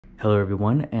Hello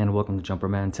everyone, and welcome to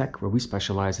Jumperman Tech, where we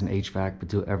specialize in HVAC but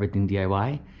do everything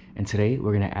DIY. And today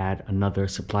we're going to add another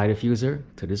supply diffuser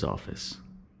to this office.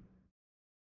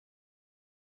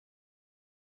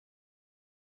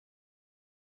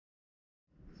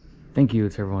 Thank you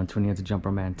to everyone tuning in to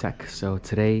Jumperman Tech. So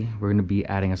today we're going to be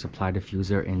adding a supply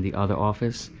diffuser in the other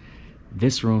office.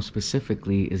 This room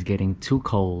specifically is getting too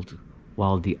cold,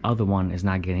 while the other one is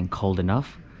not getting cold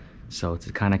enough. So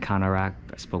to kind of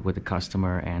counteract, I spoke with the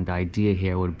customer, and the idea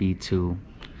here would be to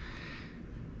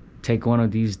take one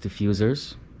of these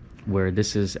diffusers where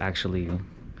this is actually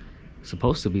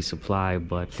supposed to be supply,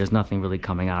 but there's nothing really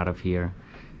coming out of here,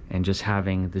 and just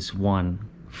having this one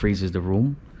freezes the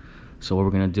room. So what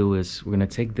we're going to do is we're going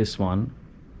to take this one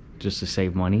just to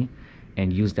save money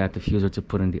and use that diffuser to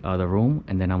put in the other room,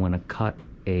 and then I'm going to cut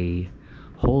a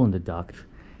hole in the duct,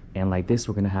 and like this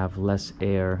we're going to have less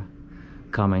air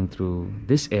coming through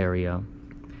this area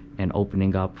and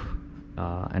opening up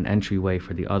an entryway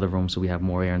for the other room, so we have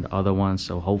more air in the other one.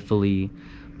 So hopefully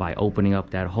by opening up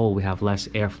that hole we have less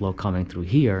airflow coming through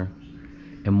here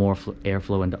and more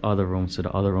airflow in the other room, so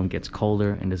the other room gets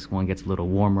colder and this one gets a little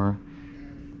warmer.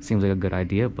 Seems like a good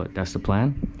idea, but that's the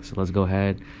plan. So let's go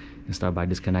ahead and start by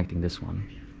disconnecting this one.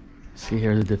 See,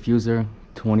 here's the diffuser,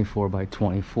 24 by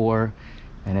 24,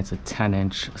 and it's a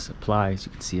 10-inch supply, as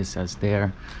you can see it says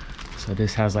there. So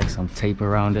this has like some tape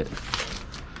around it.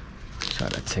 Try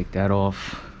to take that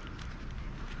off.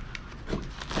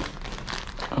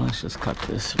 Let's just cut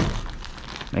this,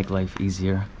 make life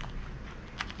easier.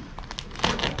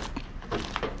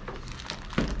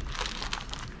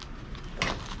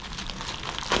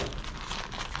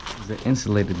 This is the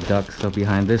insulated duct, so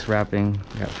behind this wrapping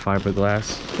we have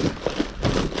fiberglass.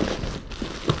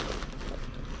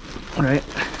 All right,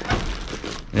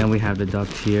 then we have the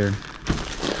duct here.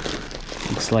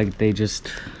 Looks like they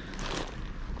just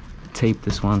taped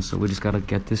this one, so we just gotta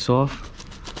get this off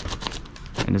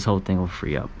and this whole thing will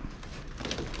free up.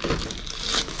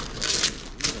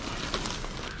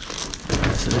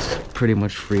 So this is pretty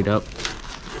much freed up.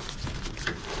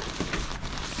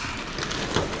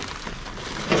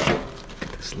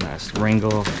 Get this last ring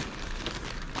off.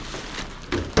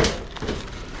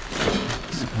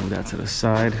 Let's move that to the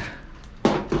side.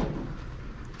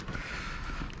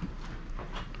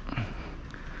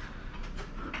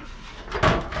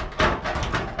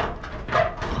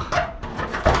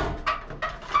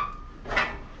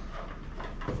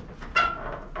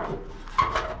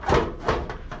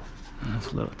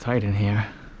 It's a little tight in here.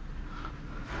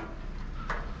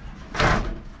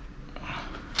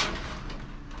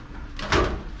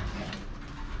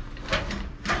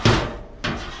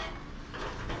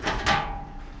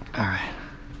 Alright.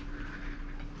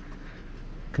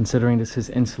 Considering this is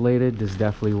insulated, this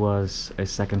definitely was a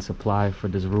second supply for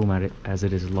this room as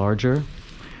it is larger.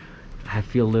 I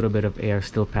feel a little bit of air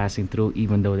still passing through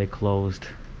even though they closed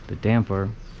the damper.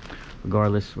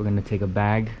 Regardless, we're going to take a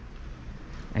bag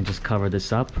and just cover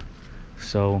this up,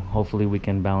 so hopefully we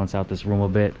can balance out this room a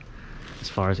bit as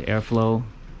far as airflow,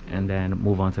 and then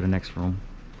move on to the next room.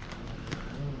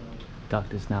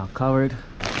 Duct is now covered,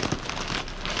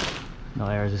 no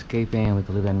air is escaping. We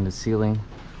can leave that in the ceiling,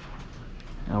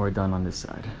 and we're done on this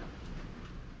side.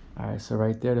 All right, so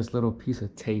right there, this little piece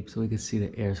of tape, so we can see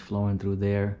the air is flowing through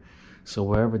there. So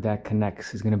wherever that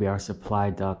connects is going to be our supply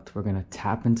duct. We're going to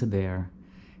tap into there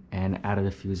and add a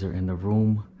diffuser in the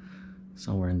room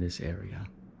somewhere in this area.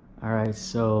 All right,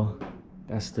 so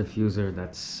that's the diffuser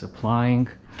that's supplying.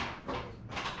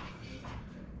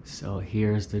 So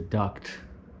here's the duct.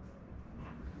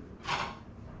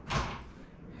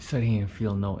 He said he didn't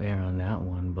feel no air on that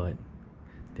one, but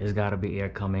there's got to be air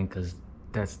coming because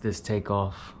that's this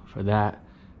takeoff for that.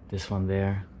 This one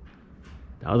there.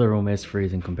 The other room is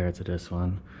freezing compared to this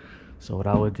one. So what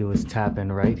I would do is tap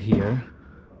in right here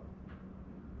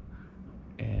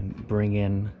and bring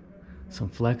in some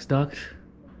flex duct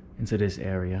into this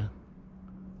area.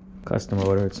 Customer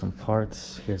ordered some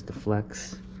parts. Here's the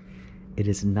flex. It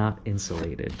is not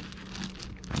insulated.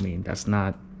 I mean, that's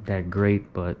not that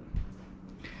great, but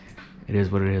it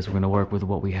is what it is. We're gonna work with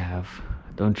what we have.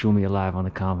 Don't chew me alive on the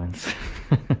comments.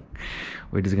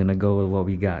 We're just gonna go with what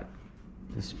we got.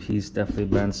 This piece definitely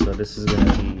bends, so this is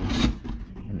gonna be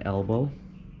an elbow.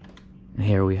 And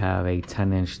here we have a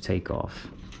 10-inch takeoff.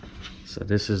 So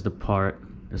this is the part.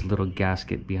 There's a little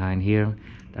gasket behind here.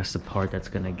 That's the part that's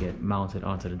gonna get mounted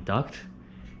onto the duct.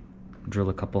 Drill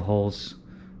a couple holes,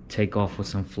 take off with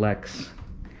some flex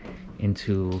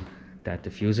into that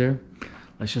diffuser.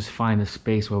 Let's just find a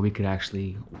space where we could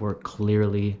actually work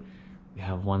clearly. We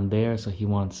have one there, so he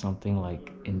wants something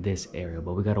like in this area,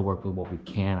 but we gotta work with what we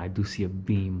can. I do see a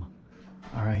beam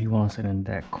All right, he wants it in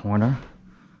that corner.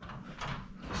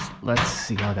 Let's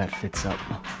see how that fits up.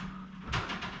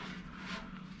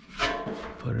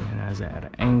 Put it in as at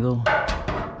an angle.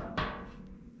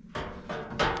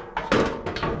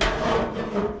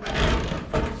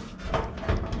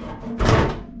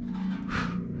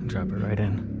 Drop it right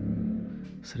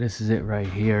in. So this is it right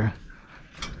here.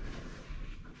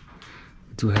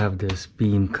 We do have this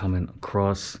beam coming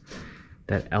across.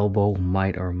 That elbow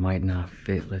might or might not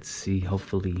fit. Let's see.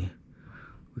 Hopefully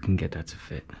we can get that to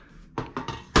fit.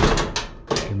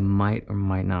 It might or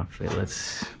might not fit.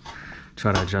 Let's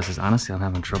try to adjust this. Honestly, I'm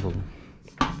having trouble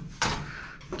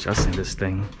adjusting this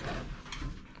thing.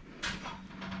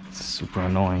 It's super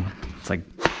annoying. It's like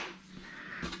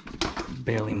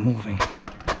barely moving.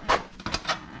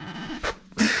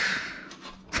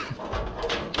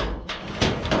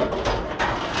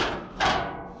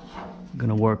 I'm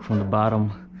gonna work from the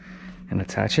bottom and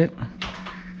attach it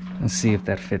and see if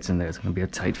that fits in there. It's gonna be a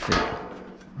tight fit.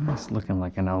 It's looking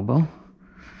like an elbow.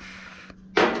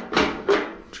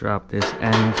 Drop this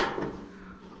end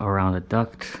around the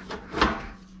duct.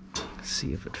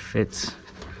 See if it fits.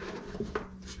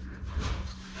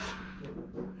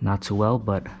 Not too well,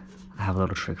 but I have a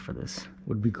little trick for this.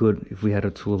 Would be good if we had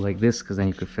a tool like this, because then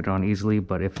you could fit it on easily.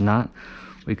 But if not,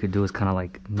 what we could do is kind of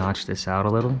like notch this out a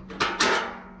little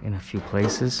in a few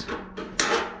places.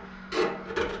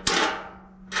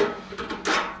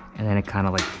 And then it kind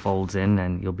of like folds in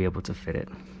and you'll be able to fit it.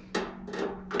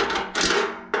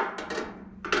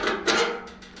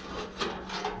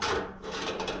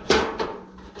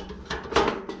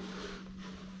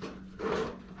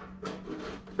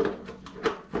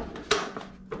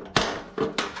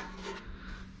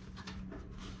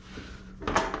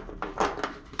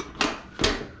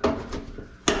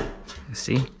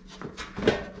 See?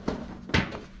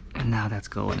 And now that's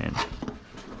going in.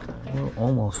 We're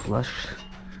almost flush.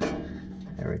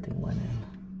 Everything went in.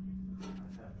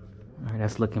 All right,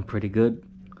 that's looking pretty good.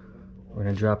 We're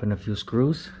gonna drop in a few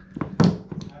screws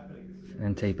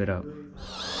and tape it up.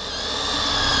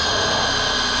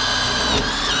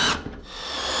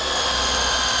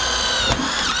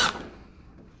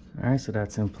 All right, so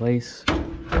that's in place.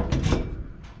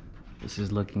 This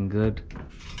is looking good.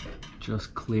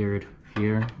 Just cleared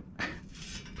here.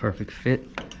 Perfect fit.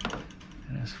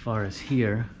 And as far as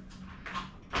here,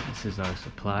 this is our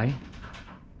supply.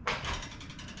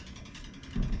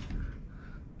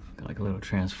 Got like a little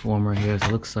transformer here. So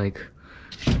it looks like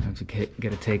I have to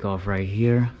get a takeoff right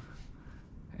here.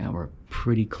 And we're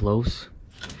pretty close.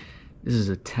 This is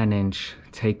a 10-inch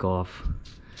takeoff.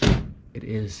 It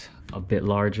is a bit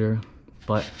larger,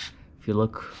 but if you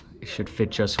look, it should fit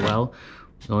just well.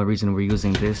 The only reason we're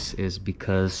using this is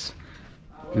because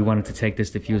we wanted to take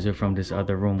this diffuser from this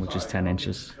other room, which is 10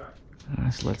 inches.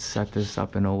 So let's set this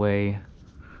up in a way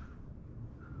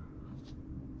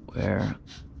where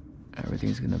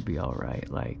everything's gonna be all right,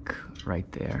 like right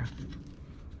there.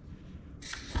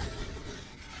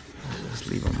 Just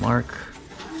leave a mark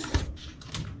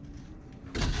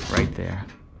right there.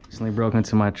 Recently broke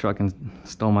into my truck and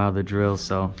stole my other drill,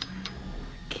 so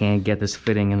can't get this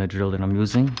fitting in the drill that I'm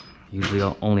using. Usually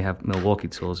I'll only have Milwaukee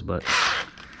tools, but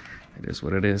it is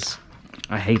what it is.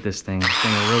 I hate this thing. It's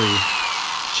gonna really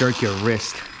jerk your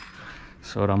wrist.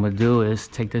 So what I'm gonna do is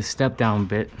take this step down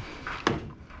bit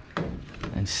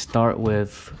and start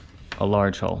with a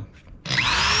large hole.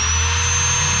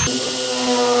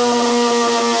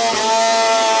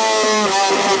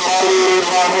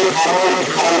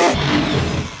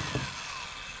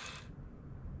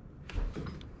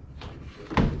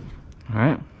 All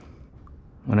right.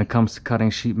 When it comes to cutting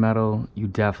sheet metal, you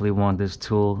definitely want this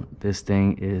tool. This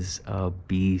thing is a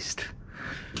beast.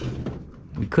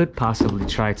 We could possibly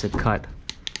try to cut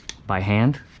by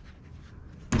hand.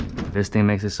 This thing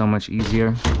makes it so much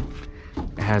easier.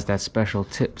 It has that special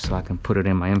tip so I can put it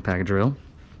in my impact drill.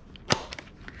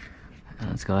 And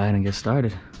let's go ahead and get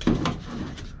started.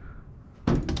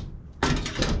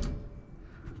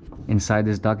 Inside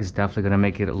this duct is definitely gonna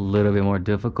make it a little bit more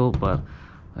difficult, but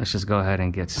let's just go ahead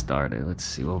and get started. Let's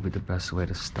see what will be the best way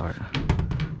to start.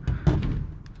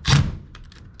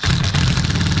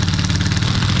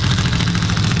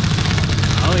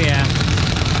 Oh yeah.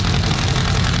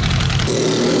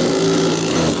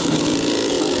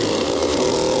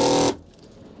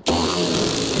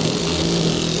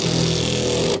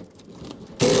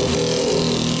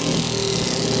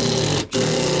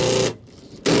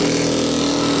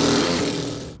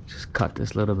 Just cut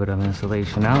this little bit of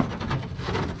insulation out.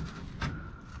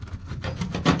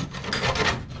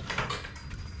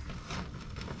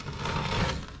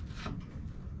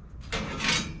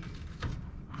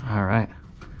 All right.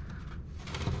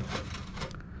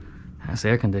 That's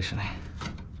air conditioning.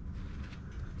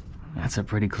 That's a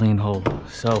pretty clean hole.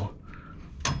 So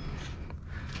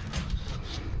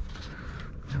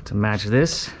have to match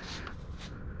this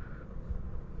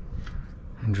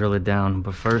and drill it down.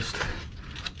 But first,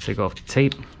 take off the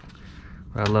tape.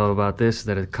 What I love about this is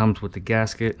that it comes with the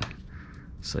gasket,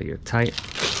 so you're tight.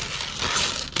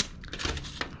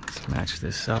 Let's match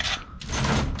this up.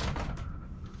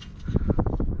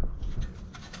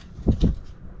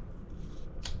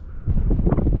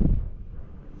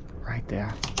 Right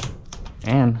there.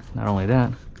 And not only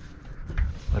that,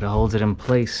 but it holds it in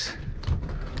place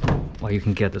while you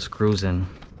can get the screws in,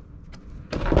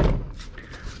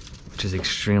 which is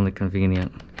extremely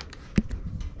convenient.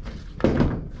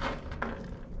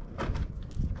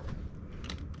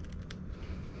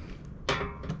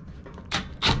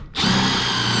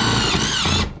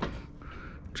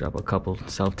 Drop a couple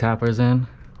self-tappers in,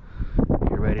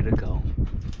 you're ready to go.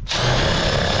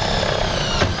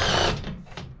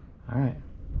 All right,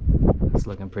 it's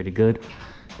looking pretty good.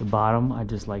 The bottom, I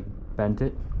just like bent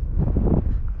it.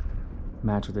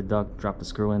 Match with the duct, drop the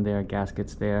screw in there,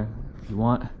 gaskets there. If you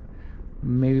want,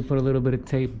 maybe put a little bit of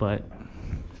tape, but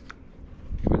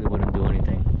really wouldn't do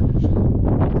anything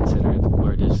considering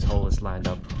where this hole is lined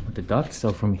up with the duct.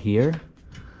 So from here,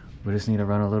 we just need to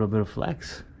run a little bit of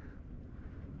flex.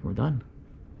 We're done.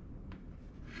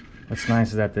 What's nice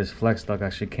is that this flex duct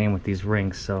actually came with these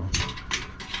rings, so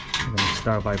I'm gonna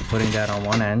start by putting that on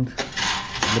one end,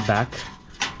 in the back,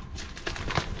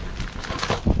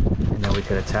 and then we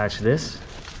could attach this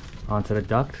onto the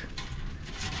duct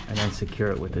and then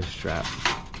secure it with this strap.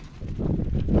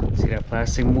 See that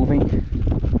plastic moving?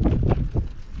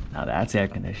 Now that's air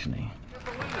conditioning.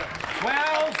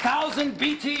 12,000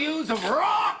 BTUs of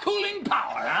raw cooling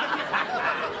power, huh?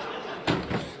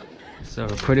 So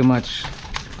we're pretty much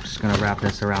just gonna wrap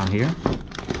this around here.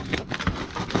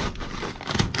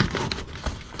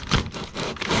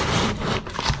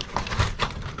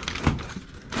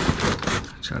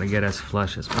 Try to get as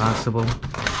flush as possible.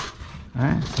 All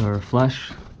right, so we're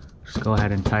flush. Just go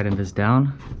ahead and tighten this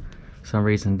down. For some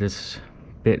reason this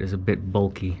bit is a bit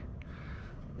bulky,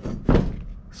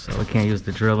 so we can't use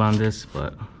the drill on this,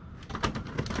 but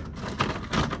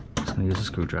I'm just gonna use a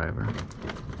screwdriver.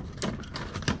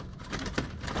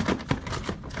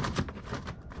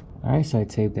 Alright, so I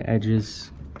taped the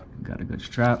edges, got a good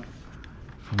strap.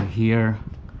 From here,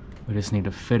 we just need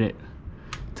to fit it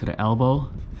to the elbow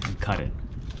and cut it.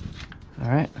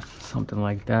 Alright, something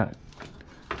like that.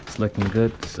 It's looking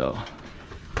good, so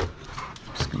I'm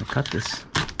just gonna cut this.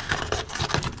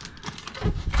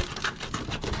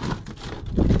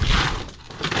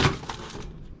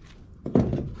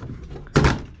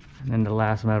 And then the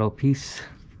last metal piece.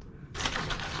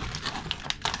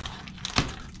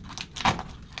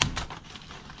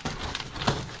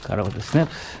 Cut it with the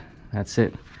snips. That's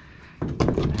it.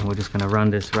 And we're just gonna run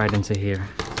this right into here.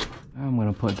 I'm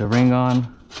gonna put the ring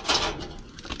on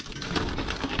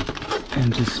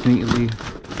and just neatly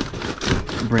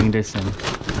bring this in.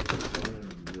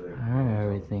 Alright,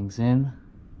 everything's in.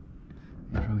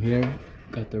 And from here,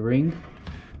 got the ring.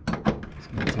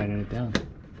 Just gonna tighten it down.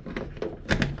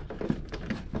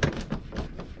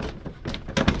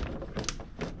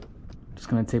 Just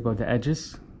gonna tape out the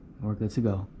edges and we're good to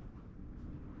go.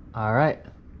 All right,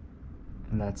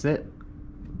 and that's it.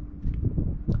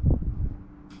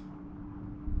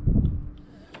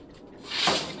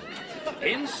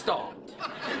 Installed.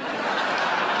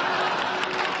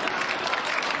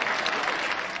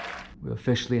 We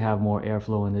officially have more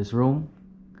airflow in this room.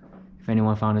 If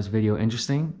anyone found this video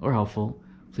interesting or helpful,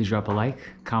 please drop a like,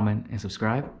 comment, and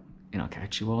subscribe, and I'll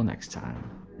catch you all next time.